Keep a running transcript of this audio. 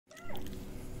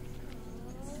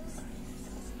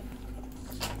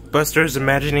Buster is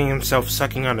imagining himself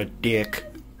sucking on a dick.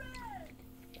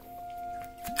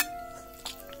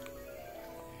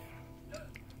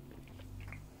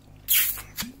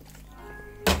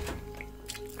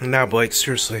 Now, Blake,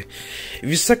 seriously, if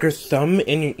you suck your thumb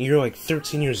and you're like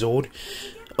 13 years old,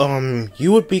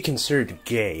 you would be considered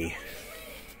gay.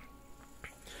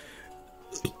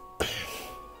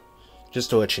 Just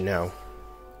to let you know.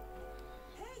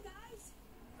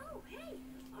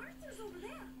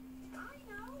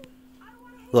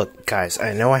 Look, guys,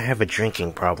 I know I have a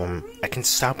drinking problem. I can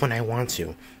stop when I want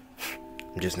to.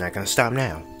 I'm just not gonna stop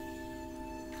now.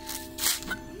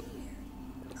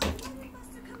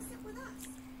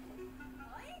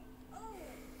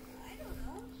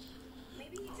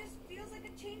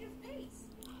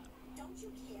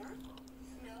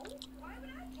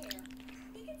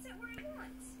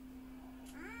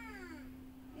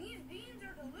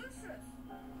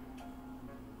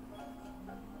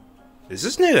 Is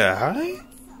this nigga high?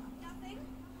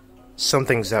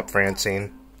 Something's up,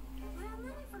 Francine.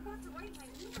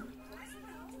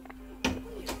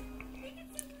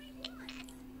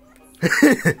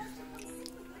 The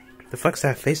fuck's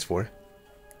that face for?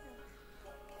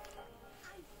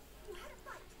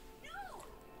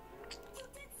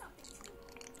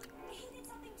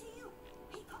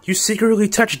 You secretly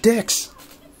touch dicks!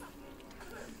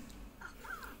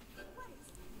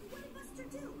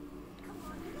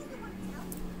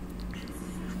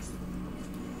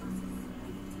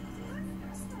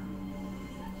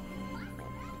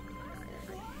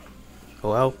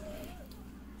 Hello?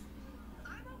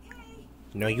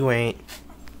 No, you ain't.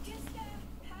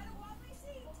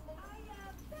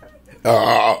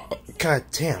 Oh, god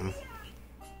damn.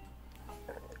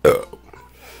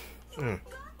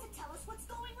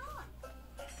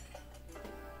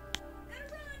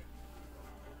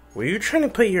 Were you trying to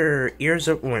put your ears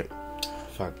up?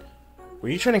 Fuck. Were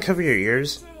you trying to cover your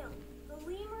ears?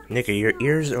 Nigga, your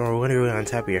ears are literally on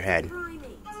top of your head.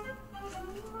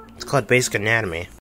 It's called basic anatomy.